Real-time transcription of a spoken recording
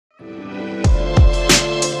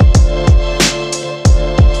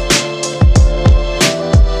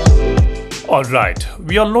Alright,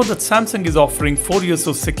 we all know that Samsung is offering 4 years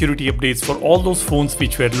of security updates for all those phones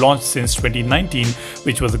which were launched since 2019,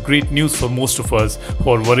 which was a great news for most of us who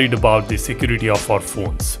are worried about the security of our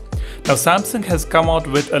phones. Now Samsung has come out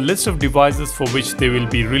with a list of devices for which they will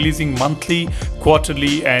be releasing monthly,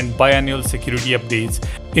 quarterly and biannual security updates.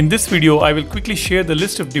 In this video, I will quickly share the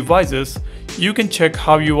list of devices. You can check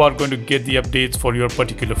how you are going to get the updates for your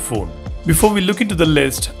particular phone. Before we look into the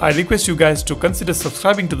list, I request you guys to consider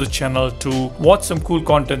subscribing to the channel to watch some cool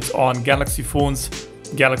contents on Galaxy phones,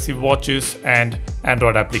 Galaxy watches and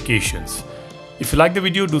Android applications. If you like the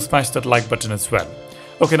video, do smash that like button as well.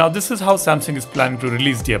 Okay, now this is how Samsung is planning to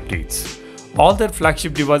release the updates. All their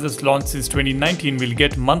flagship devices launched since 2019 will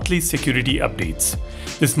get monthly security updates.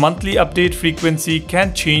 This monthly update frequency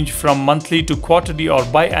can change from monthly to quarterly or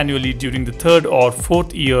biannually during the third or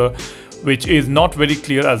fourth year, which is not very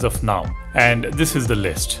clear as of now. And this is the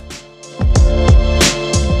list.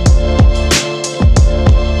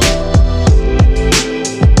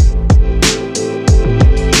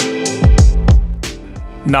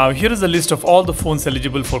 Now here is a list of all the phones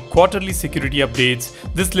eligible for quarterly security updates.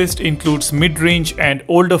 This list includes mid-range and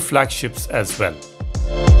older flagships as well.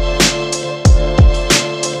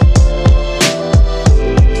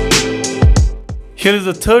 Here is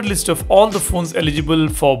the third list of all the phones eligible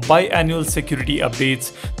for biannual security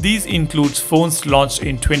updates. These include phones launched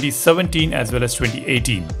in 2017 as well as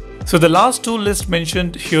 2018. So the last two lists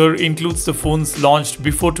mentioned here includes the phones launched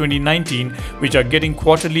before 2019, which are getting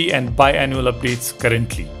quarterly and biannual updates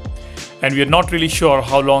currently. And we are not really sure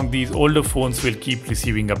how long these older phones will keep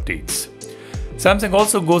receiving updates. Samsung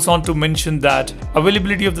also goes on to mention that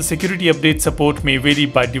availability of the security update support may vary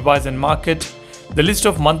by device and market. The list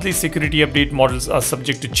of monthly security update models are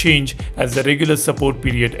subject to change as the regular support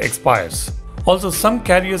period expires. Also, some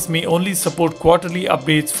carriers may only support quarterly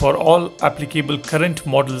updates for all applicable current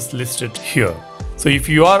models listed here. So if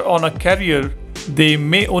you are on a carrier, they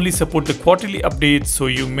may only support the quarterly updates, so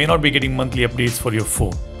you may not be getting monthly updates for your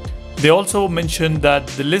phone. They also mentioned that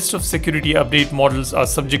the list of security update models are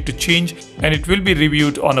subject to change and it will be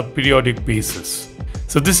reviewed on a periodic basis.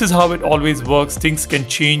 So this is how it always works, things can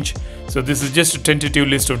change. So this is just a tentative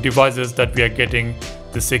list of devices that we are getting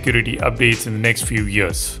the security updates in the next few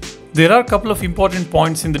years. There are a couple of important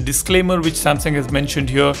points in the disclaimer which Samsung has mentioned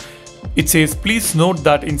here. It says, please note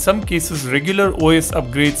that in some cases regular OS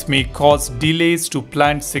upgrades may cause delays to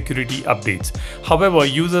planned security updates. However,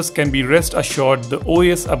 users can be rest assured the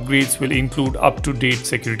OS upgrades will include up-to-date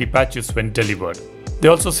security patches when delivered. They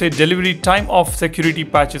also say delivery time of security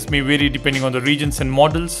patches may vary depending on the regions and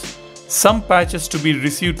models. Some patches to be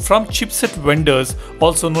received from chipset vendors,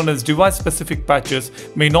 also known as device-specific patches,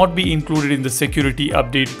 may not be included in the security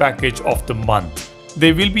update package of the month.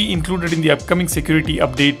 They will be included in the upcoming security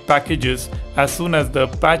update packages as soon as the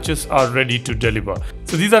patches are ready to deliver.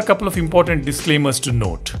 So these are a couple of important disclaimers to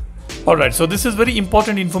note. Alright, so this is very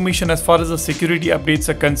important information as far as the security updates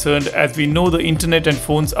are concerned, as we know the internet and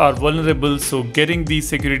phones are vulnerable, so getting these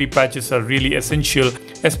security patches are really essential,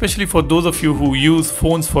 especially for those of you who use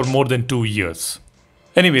phones for more than 2 years.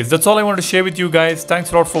 Anyways, that's all I wanted to share with you guys.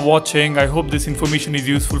 Thanks a lot for watching. I hope this information is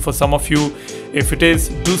useful for some of you. If it is,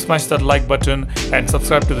 do smash that like button and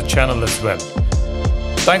subscribe to the channel as well.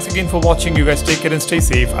 Thanks again for watching. You guys take care and stay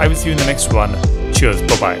safe. I will see you in the next one. Cheers.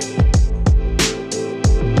 Bye-bye.